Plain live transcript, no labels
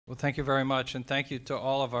Well, thank you very much, and thank you to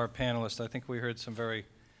all of our panelists. I think we heard some very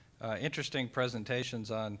interesting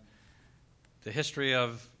presentations on the history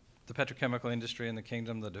of the petrochemical industry in the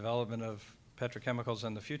kingdom, the development of petrochemicals,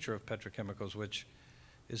 and the future of petrochemicals, which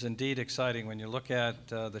is indeed exciting. When you look at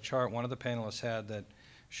the chart one of the panelists had that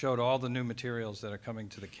showed all the new materials that are coming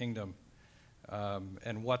to the kingdom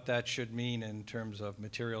and what that should mean in terms of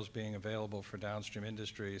materials being available for downstream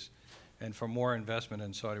industries and for more investment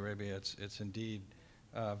in Saudi Arabia, it's indeed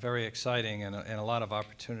very exciting and a lot of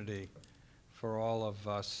opportunity for all of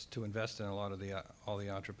us to invest in all the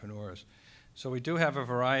entrepreneurs. So we do have a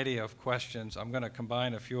variety of questions. I'm going to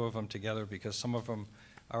combine a few of them together because some of them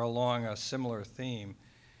are along a similar theme.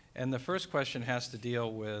 And the first question has to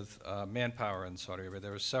deal with manpower in Saudi Arabia.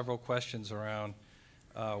 There were several questions around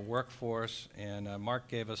workforce, and Mark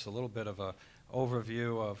gave us a little bit of an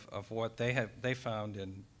overview of what they found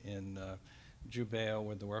in Jubail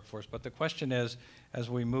with the workforce. But the question is, as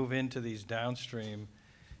we move into these downstream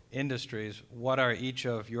industries, what are each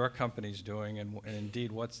of your companies doing, and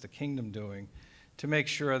indeed what's the kingdom doing to make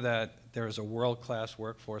sure that there is a world-class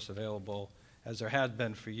workforce available, as there has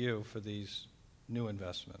been for you, for these new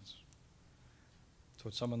investments? So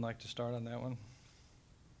would someone like to start on that one?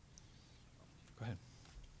 Go ahead.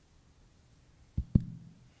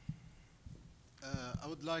 I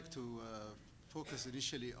would like to focus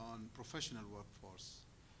initially on professional workforce.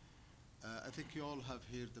 I think you all have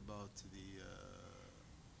heard about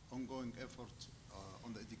the ongoing effort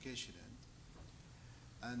on the education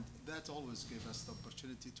end. And that always gave us the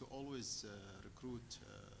opportunity to always recruit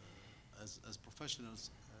as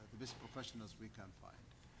professionals, the best professionals we can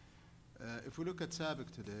find. If we look at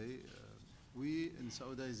SABIC today, we in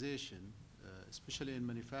Saudization, especially in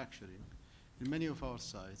manufacturing, in many of our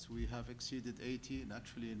sites, we have exceeded 80, and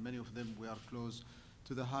actually in many of them we are close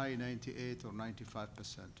to the high 98 or 95%.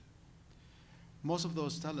 Most of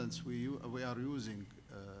those talents we are using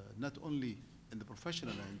not only in the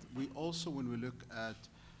professional end, we also, when we look at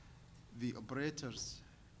the operators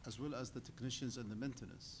as well as the technicians and the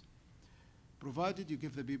maintenance, provided you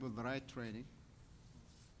give the people the right training,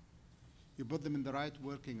 you put them in the right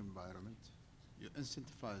working environment, you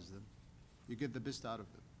incentivize them, you get the best out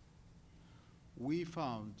of them. We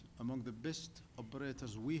found among the best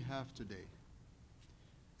operators we have today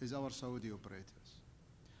is our Saudi operators.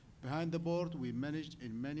 Behind the board, we managed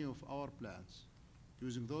in many of our plants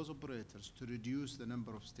using those operators to reduce the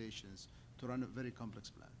number of stations to run a very complex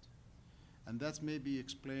plant. And that's maybe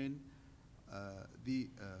explain the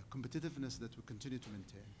competitiveness that we continue to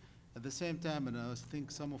maintain. At the same time, and I think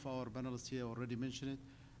some of our panelists here already mentioned it,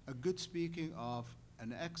 a good speaking of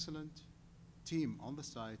an excellent team on the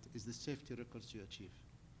site is the safety records you achieve.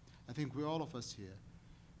 I think we, all of us here,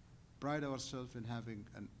 pride ourselves in having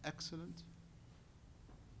an excellent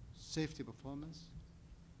safety performance.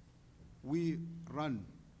 We run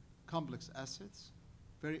complex assets,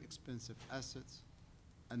 very expensive assets,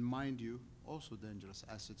 and mind you, also dangerous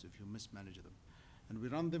assets if you mismanage them. And we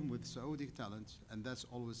run them with Saudi talent, and that's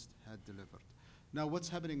always had delivered. Now, what's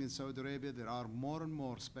happening in Saudi Arabia, there are more and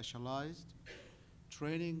more specialized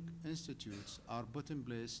training institutes are put in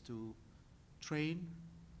place to train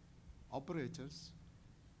operators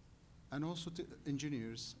and also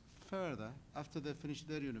engineers further after they finish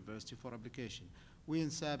their university for application. We in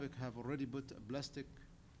SABIC have already put a plastic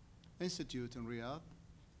institute in Riyadh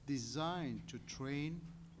designed to train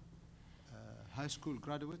high school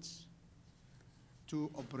graduates to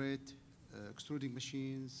operate extruding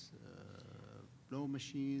machines, blow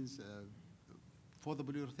machines, for the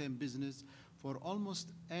polyurethane business. For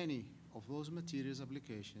almost any of those materials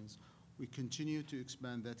applications, we continue to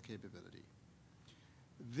expand that capability.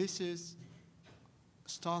 This is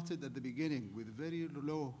started at the beginning with very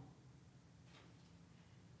low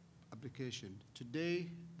application.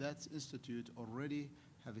 Today, that institute already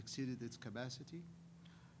have exceeded its capacity.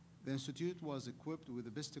 The institute was equipped with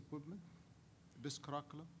the best equipment, the best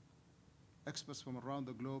curriculum, experts from around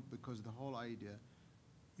the globe, because the whole idea,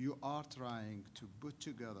 you are trying to put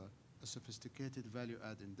together a sophisticated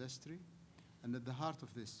value-add industry, and at the heart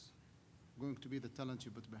of this, going to be the talent you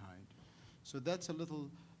put behind. So that's a little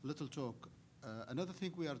talk. Another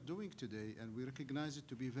thing we are doing today, and we recognize it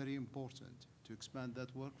to be very important, to expand that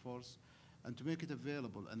workforce and to make it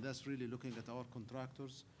available, and that's really looking at our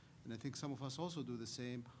contractors, and I think some of us also do the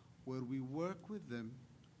same, where we work with them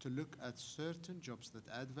to look at certain jobs that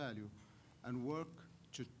add value and work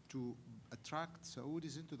to attract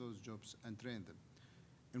Saudis into those jobs and train them.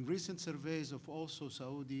 In recent surveys of also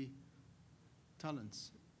Saudi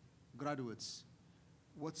talents, graduates,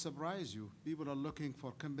 what surprised you? People are looking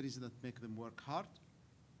for companies that make them work hard,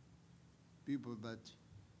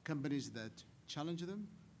 companies that challenge them,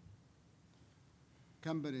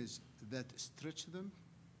 companies that stretch them,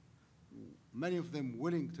 many of them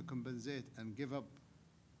willing to compensate and give up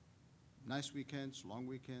nice weekends, long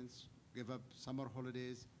weekends, give up summer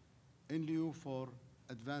holidays in lieu for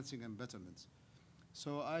advancing and betterments.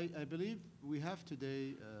 So I believe we have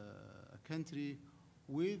today a country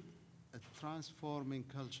with a transforming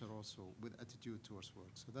culture also, with attitude towards work.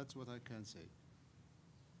 So that's what I can say.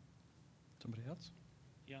 Somebody else?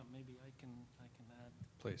 Yeah, maybe I can add.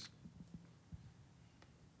 Please.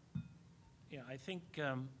 Yeah, I think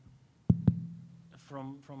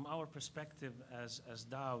from our perspective as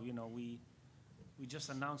Dow, you know, we just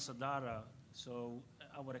announced Sadara, so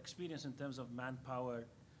our experience in terms of manpower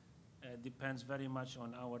depends very much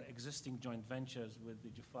on our existing joint ventures with the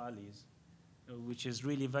Jufalis, which is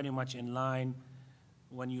really very much in line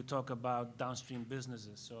when you talk about downstream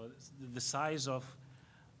businesses. So the size of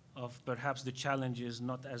perhaps the challenge is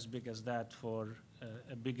not as big as that for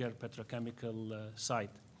a bigger petrochemical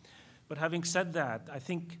site. But having said that, I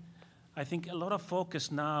think a lot of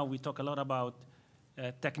focus now, we talk a lot about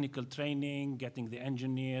technical training, getting the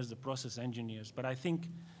engineers, the process engineers, but I think,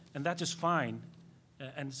 and that is fine,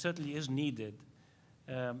 and certainly is needed.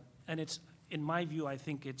 And it's, in my view, I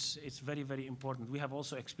think it's very, very important. We have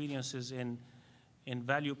also experiences in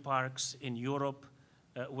value parks in Europe,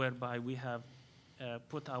 whereby we have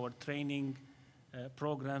put our training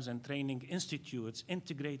programs and training institutes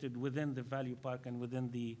integrated within the value park and within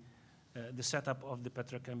the setup of the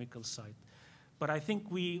petrochemical site. But I think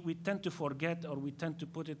we tend to forget, or we tend to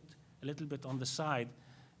put it a little bit on the side,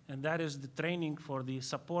 and that is the training for the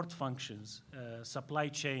support functions, supply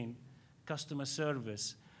chain, customer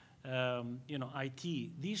service, you know, IT.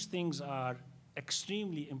 These things are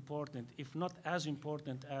extremely important, if not as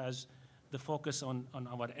important as the focus on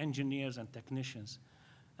our engineers and technicians.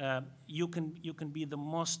 You can be the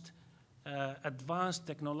most advanced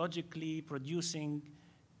technologically producing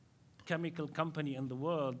chemical company in the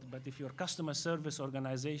world, but if your customer service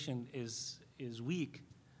organization is weak,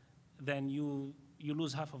 then you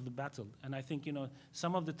lose half of the battle. And I think, you know,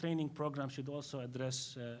 some of the training programs should also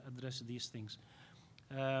address these things.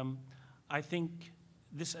 I think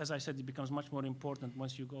this, as I said, it becomes much more important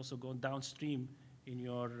once you also go downstream in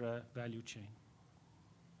your value chain.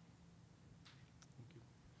 Thank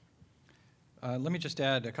you. Let me just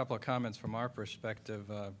add a couple of comments from our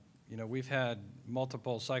perspective. You know, we've had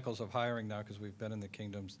multiple cycles of hiring now because we've been in the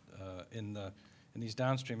kingdoms in these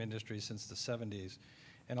downstream industries since the 70s.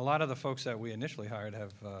 And a lot of the folks that we initially hired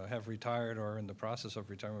have retired or are in the process of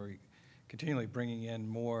retirement. We're continually bringing in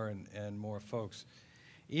more and more folks.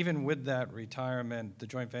 Even with that retirement, the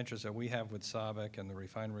joint ventures that we have with SABIC and the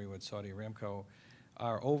refinery with Saudi Aramco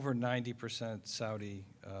are over 90% Saudi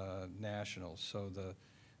nationals. So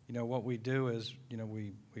you know, what we do is, you know,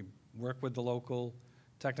 we work with the local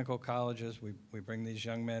technical colleges. We bring these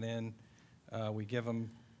young men in. We give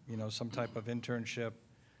them, you know, some type of internship,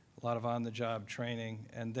 a lot of on-the-job training,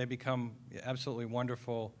 and they become absolutely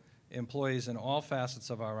wonderful employees in all facets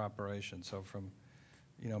of our operation. So from,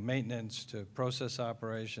 you know, maintenance to process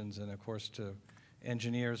operations, and of course to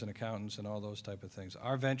engineers and accountants and all those type of things.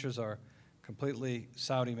 Our ventures are completely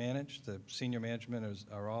Saudi managed. The senior management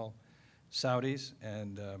are all Saudis,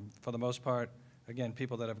 and for the most part, again,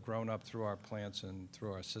 people that have grown up through our plants and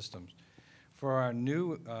through our systems. For our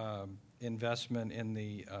new investment in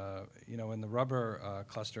the, you know, in the rubber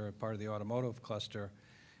cluster, part of the automotive cluster,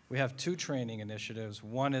 we have two training initiatives.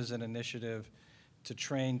 One is an initiative to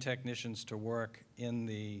train technicians to work in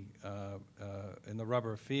the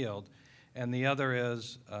rubber field, and the other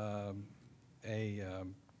is an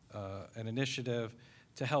initiative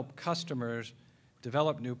to help customers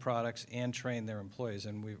develop new products and train their employees.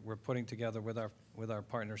 And we're putting together with our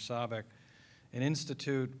partner SABIC an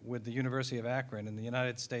institute with the University of Akron in the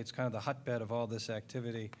United States. Kind of the hotbed of all this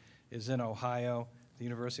activity is in Ohio. The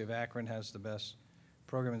University of Akron has the best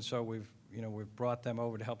program, and so we've brought them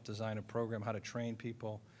over to help design a program, how to train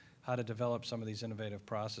people, how to develop some of these innovative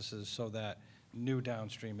processes so that new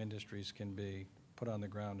downstream industries can be put on the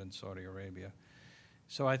ground in Saudi Arabia.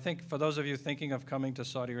 So I think for those of you thinking of coming to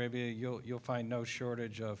Saudi Arabia, you'll find no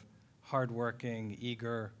shortage of hardworking,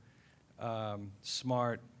 eager,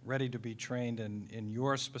 smart, ready to be trained in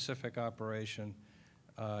your specific operation,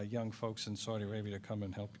 young folks in Saudi Arabia to come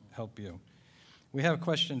and help you. We have a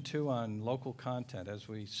question, too, on local content, as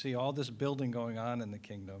we see all this building going on in the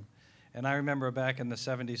kingdom. And I remember back in the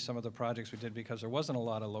 70s some of the projects we did because there wasn't a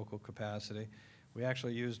lot of local capacity. We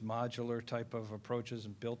actually used modular type of approaches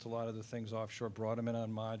and built a lot of the things offshore, brought them in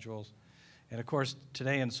on modules. And of course,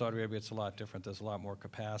 today in Saudi Arabia, it's a lot different. There's a lot more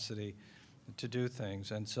capacity to do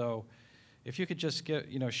things. And so, if you could just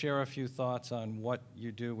share a few thoughts on what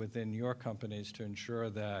you do within your companies to ensure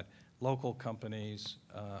that local companies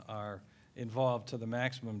are involved to the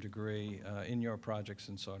maximum degree in your projects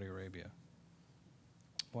in Saudi Arabia.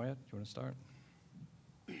 Wyatt, do you want to start?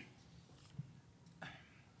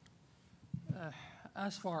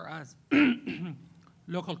 As far as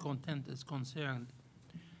local content is concerned,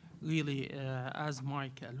 really, as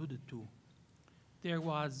Mike alluded to, there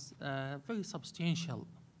was a very substantial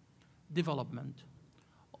development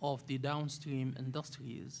of the downstream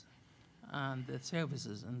industries and the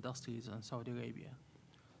services industries in Saudi Arabia.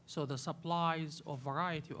 So the supplies of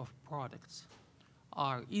variety of products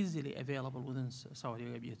are easily available within Saudi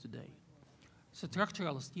Arabia today.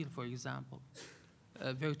 Structural steel, for example,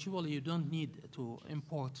 virtually you don't need to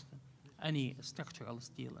import any structural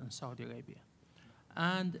steel in Saudi Arabia.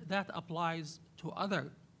 And that applies to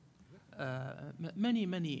other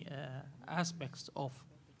many aspects of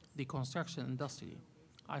the construction industry.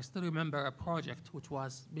 I still remember a project which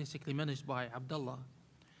was basically managed by Abdullah.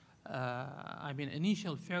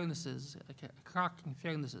 Initial furnaces, cracking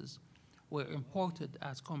furnaces, were imported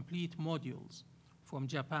as complete modules from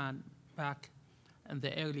Japan back in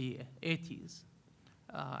the early 80s.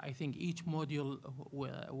 I think each module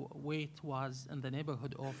weight was in the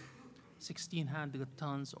neighborhood of 1,600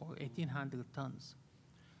 tons or 1,800 tons.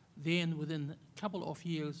 Then within a couple of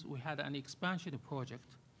years, we had an expansion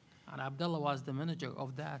project, and Abdullah was the manager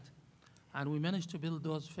of that. And we managed to build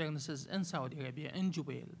those furnaces in Saudi Arabia, in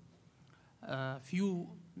Jubail, a few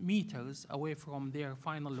meters away from their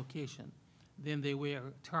final location. Then they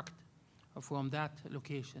were trucked from that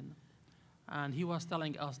location. And he was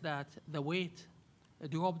telling us that the weight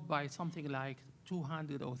dropped by something like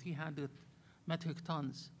 200 or 300 metric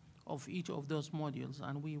tons of each of those modules.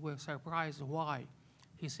 And we were surprised why.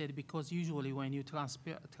 He said, because usually when you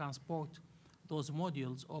transport those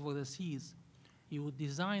modules over the seas, you would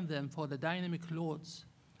design them for the dynamic loads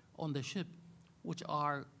on the ship, which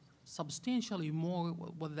are substantially more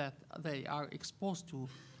what that they are exposed to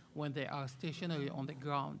when they are stationary on the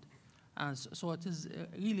ground. And so it is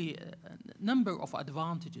really a number of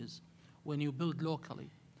advantages when you build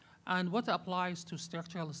locally. And what applies to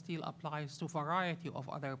structural steel applies to a variety of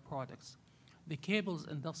other products. The cables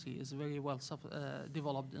industry is very well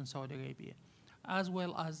developed in Saudi Arabia, as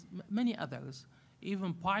well as many others.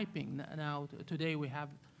 Even piping now, today we have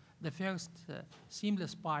the first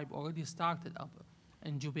seamless pipe already started up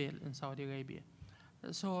in Jubail in Saudi Arabia.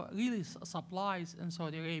 So really supplies in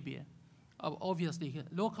Saudi Arabia, obviously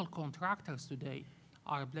local contractors today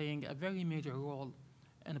are playing a very major role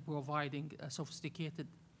in providing sophisticated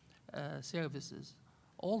services.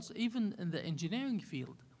 Also, even in the engineering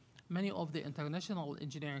field, many of the international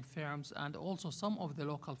engineering firms and also some of the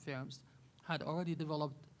local firms had already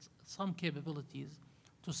developed some capabilities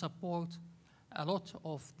to support a lot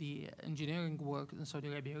of the engineering work in Saudi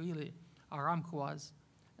Arabia. Really, Aramco was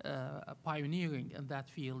pioneering in that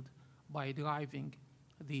field by driving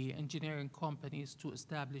the engineering companies to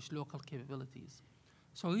establish local capabilities.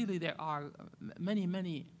 So really there are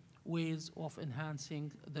many ways of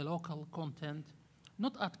enhancing the local content,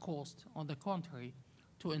 not at cost, on the contrary,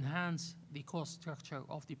 to enhance the cost structure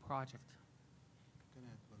of the project. Can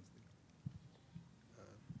I add one thing?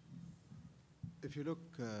 If you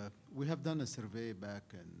look, we have done a survey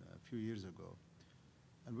back a few years ago,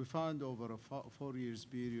 and we found over a 4 years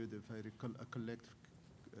period, if I recollect,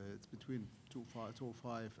 it's between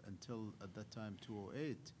 2005 until at that time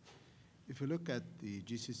 2008. If you look at the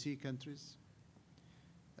GCC countries,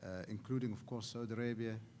 including of course Saudi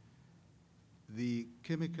Arabia, the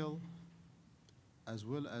chemical as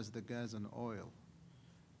well as the gas and oil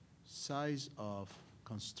size of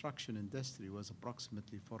construction industry was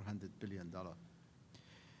approximately $400 billion.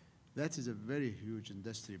 That is a very huge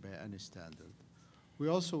industry by any standard. We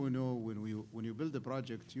also know when you build a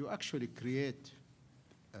project, you actually create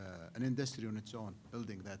an industry on its own,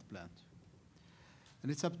 building that plant.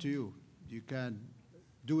 And it's up to you. You can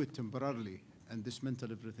do it temporarily and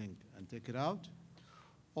dismantle everything and take it out,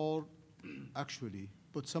 or actually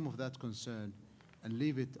put some of that concern and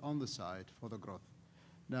leave it on the side for the growth.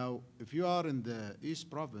 Now, if you are in the East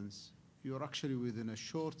Province, you're actually within a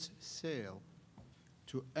short sail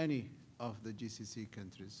to any of the GCC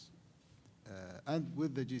countries. And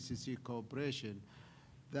with the GCC cooperation,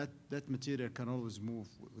 that material can always move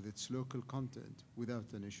with its local content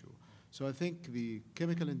without an issue. So I think the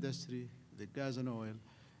chemical industry, the gas and oil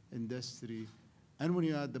industry, and when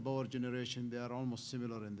you add the power generation, they are almost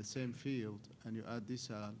similar in the same field, and you add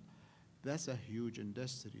diesel, that's a huge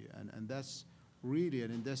industry. And that's really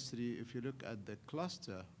an industry, if you look at the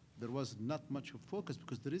cluster, there was not much of focus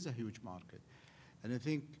because there is a huge market. And I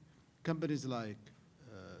think companies like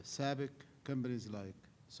SABIC, companies like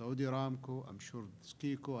Saudi Aramco, I'm sure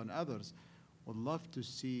Skiko and others would love to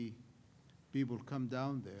see people come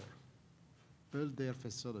down there, build their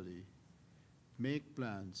facility, make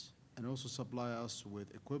plans, and also supply us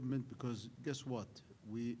with equipment, because guess what?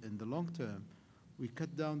 We, in the long term, we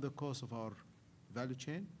cut down the cost of our value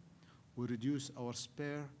chain, we reduce our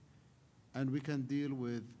spare, and we can deal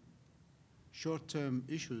with short-term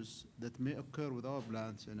issues that may occur with our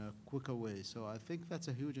plants in a quicker way. So I think that's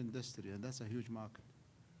a huge industry, and that's a huge market.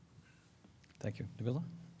 Thank you. Nabila?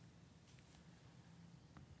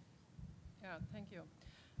 Yeah, thank you.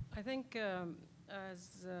 I think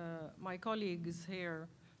as my colleagues here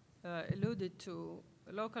alluded to,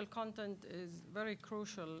 local content is very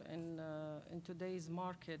crucial in today's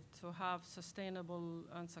market to have sustainable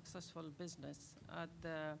and successful business at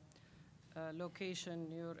the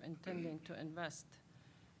location you're intending to invest.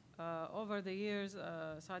 Over the years,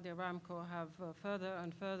 Saudi Aramco have further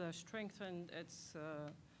and further strengthened its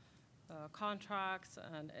contracts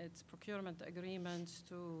and its procurement agreements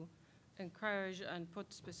to encourage and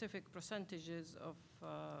put specific percentages of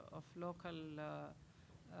local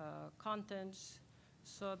contents,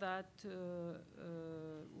 so that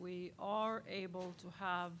we are able to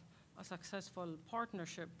have a successful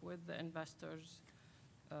partnership with the investors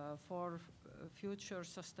for future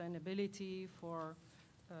sustainability, for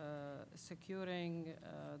securing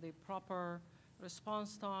the proper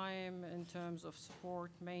response time in terms of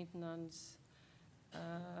support, maintenance.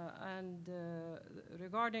 And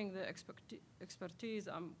regarding the expertise,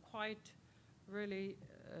 I'm quite really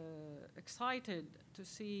excited to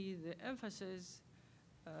see the emphasis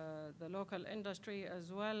the local industry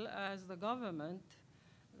as well as the government,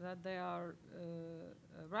 that they are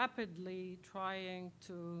rapidly trying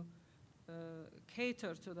to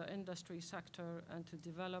cater to the industry sector and to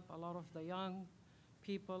develop a lot of the young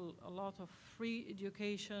people. A lot of free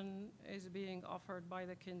education is being offered by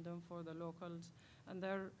the kingdom for the locals, and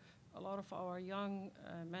there a lot of our young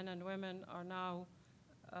men and women are now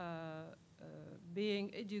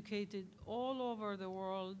being educated all over the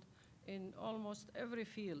world in almost every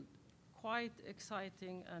field. Quite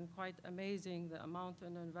exciting and quite amazing the amount of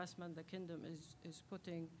investment the kingdom is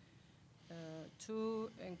putting to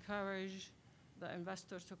encourage the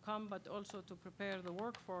investors to come, but also to prepare the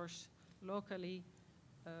workforce locally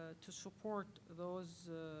to support those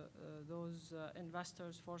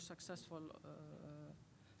investors for successful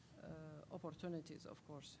opportunities, of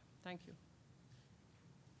course. Thank you.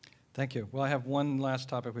 Thank you. Well, I have one last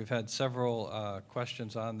topic. We've had several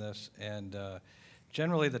questions on this, and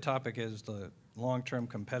generally the topic is the long-term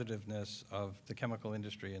competitiveness of the chemical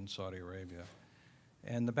industry in Saudi Arabia.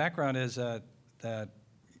 And the background is that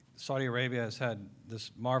Saudi Arabia has had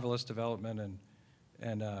this marvelous development,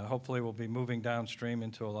 and hopefully will be moving downstream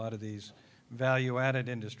into a lot of these value-added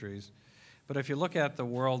industries. But if you look at the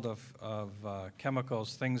world of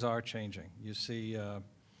chemicals, things are changing. You see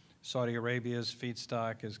Saudi Arabia's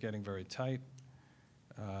feedstock is getting very tight.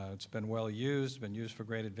 It's been well used, been used for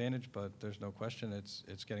great advantage, but there's no question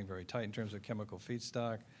it's getting very tight in terms of chemical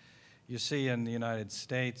feedstock. You see in the United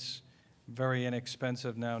States very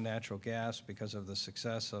inexpensive now natural gas because of the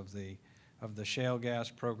success of the shale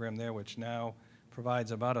gas program there, which now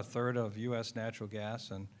provides about a third of U.S. natural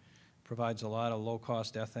gas and provides a lot of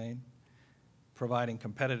low-cost ethane, providing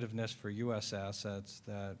competitiveness for U.S. assets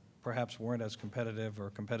that perhaps weren't as competitive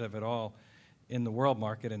or competitive at all in the world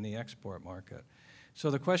market, in the export market.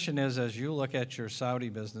 So the question is, as you look at your Saudi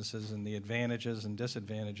businesses and the advantages and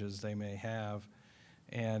disadvantages they may have,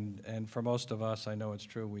 and for most of us, I know it's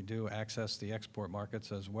true, we do access the export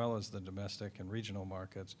markets as well as the domestic and regional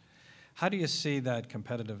markets. How do you see that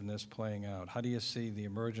competitiveness playing out? How do you see the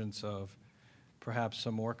emergence of perhaps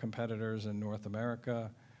some more competitors in North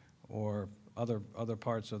America or other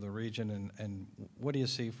parts of the region, and what do you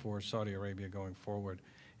see for Saudi Arabia going forward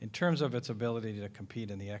in terms of its ability to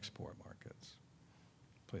compete in the export markets?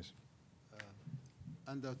 Please.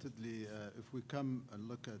 Undoubtedly, if we come and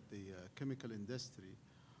look at the chemical industry,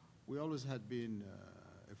 we always had been,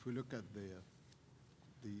 if we look at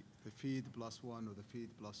the feed plus one or the feed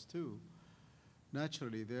plus two,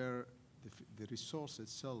 naturally the resource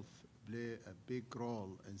itself play a big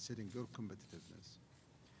role in setting your competitiveness.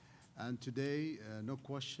 And today, no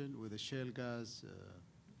question, with the shale gas,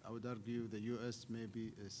 I would argue the U.S. may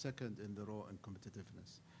be second in the row in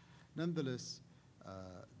competitiveness. Nonetheless,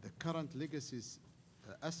 the current legacies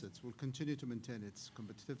assets will continue to maintain its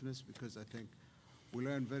competitiveness, because I think we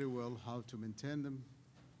learn very well how to maintain them,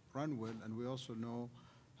 run well, and we also know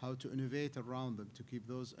how to innovate around them to keep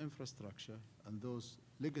those infrastructure and those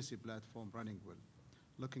legacy platforms running well.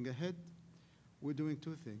 Looking ahead, we're doing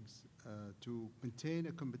two things. to maintain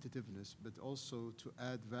a competitiveness, but also to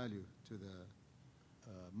add value to the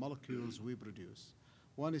molecules we produce.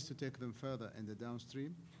 One is to take them further in the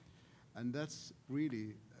downstream, and that's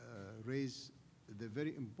really raise the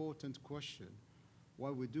very important question why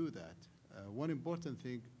we do that. One important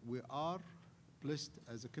thing, we are blessed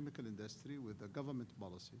as a chemical industry with a government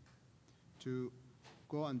policy to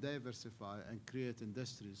go and diversify and create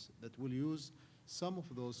industries that will use some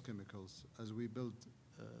of those chemicals as we build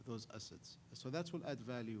those assets. So that will add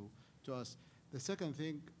value to us. The second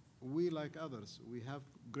thing, we, like others, we have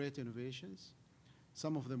great innovations.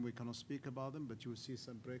 Some of them we cannot speak about them, but you will see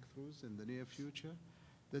some breakthroughs in the near future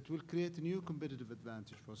that will create a new competitive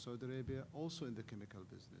advantage for Saudi Arabia, also in the chemical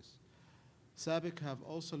business. SABIC have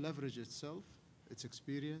also leveraged itself, its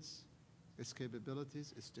experience, its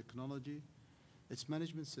capabilities, its technology, its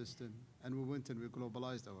management system, and we went and we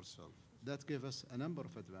globalized ourselves. That gave us a number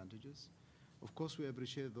of advantages. Of course, we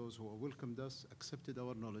appreciate those who welcomed us, accepted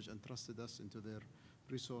our knowledge, and trusted us into their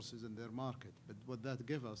resources and their market. But what that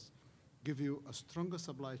give you a stronger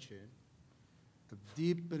supply chain, a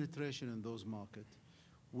deep penetration in those markets,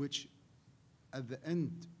 which at the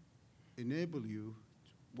end enable you,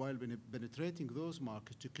 while penetrating those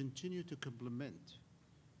markets, to continue to complement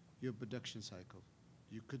your production cycle.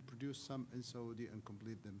 You could produce some in Saudi and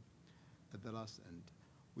complete them at the last end.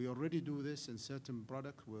 We already do this in certain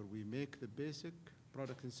products where we make the basic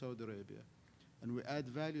product in Saudi Arabia, and we add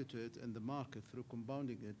value to it in the market through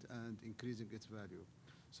compounding it and increasing its value.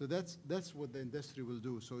 So that's what the industry will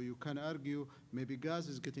do. So you can argue maybe gas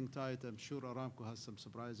is getting tight. I'm sure Aramco has some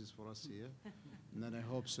surprises for us here, and then I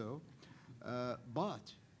hope so.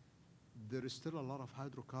 But there is still a lot of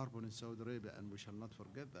hydrocarbon in Saudi Arabia, and we shall not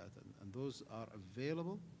forget that. And those are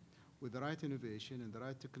available with the right innovation and the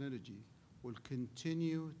right technology will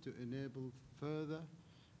continue to enable further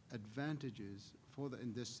advantages for the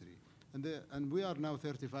industry. And we are now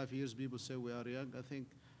 35 years. People say we are young. I think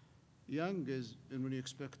young is when you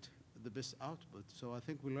expect the best output. So I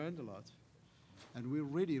think we learned a lot. And we're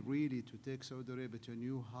ready, really, to take Saudi Arabia to a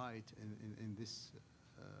new height in this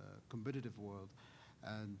competitive world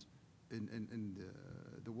and in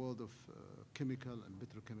the world of chemical and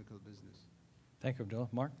petrochemical business. Thank you, Abdullah.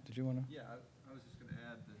 Mark, did you want to? Yeah, I was just going to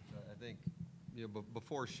add that I think, you know,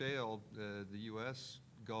 before shale, the U.S.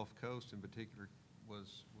 Gulf Coast in particular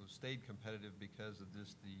stayed competitive because of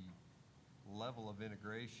just the level of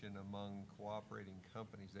integration among cooperating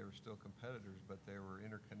companies. They were still competitors, but there were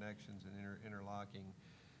interconnections and interlocking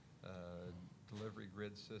delivery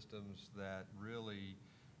grid systems that really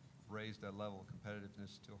raised that level of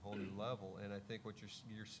competitiveness to a whole new level. And I think what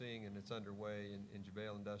you're seeing, and it's underway in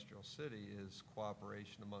Jubail Industrial City, is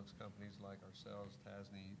cooperation amongst companies like ourselves,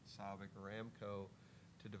 Tasnee, SABIC, or Aramco,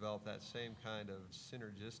 to develop that same kind of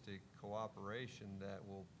synergistic cooperation that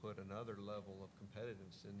will put another level of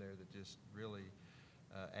competitiveness in there that just really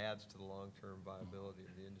adds to the long-term viability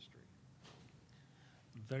of the industry.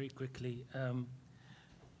 Very quickly,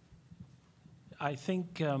 I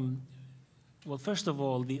think, well, first of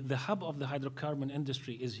all, the hub of the hydrocarbon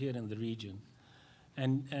industry is here in the region.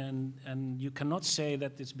 And you cannot say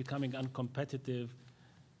that it's becoming uncompetitive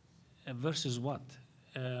versus what?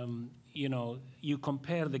 You know, you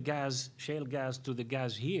compare the gas, shale gas, to the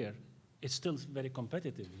gas here, it's still very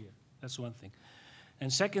competitive here. That's one thing.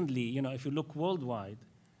 And secondly, you know, if you look worldwide,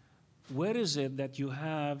 where is it that you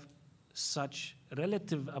have such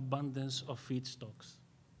relative abundance of feedstocks?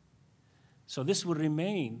 So this will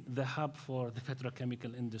remain the hub for the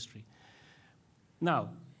petrochemical industry. Now,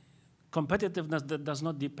 competitiveness that does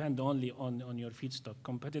not depend only on your feedstock.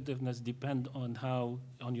 Competitiveness depends on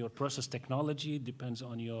on your process technology, depends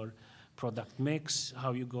on your product mix,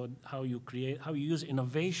 how you use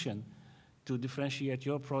innovation to differentiate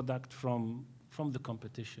your product from the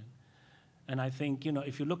competition. And I think, you know,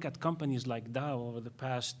 if you look at companies like Dow over the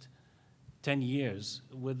past 10 years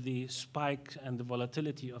with the spike and the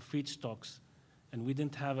volatility of feedstocks, and we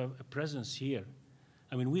didn't have a presence here.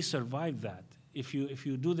 I mean, we survived that. If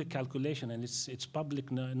you do the calculation, and it's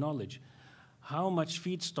public knowledge, how much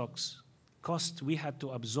feedstocks cost we had to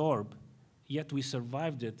absorb, yet we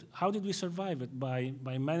survived it. How did we survive it? By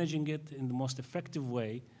managing it in the most effective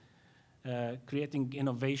way, creating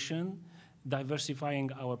innovation,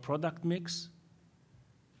 diversifying our product mix,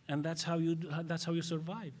 and that's how you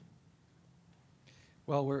survive.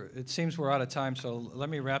 Well, it seems we're out of time, so let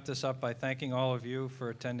me wrap this up by thanking all of you for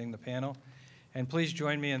attending the panel. And please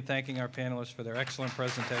join me in thanking our panelists for their excellent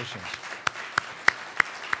presentations.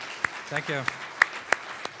 Thank you.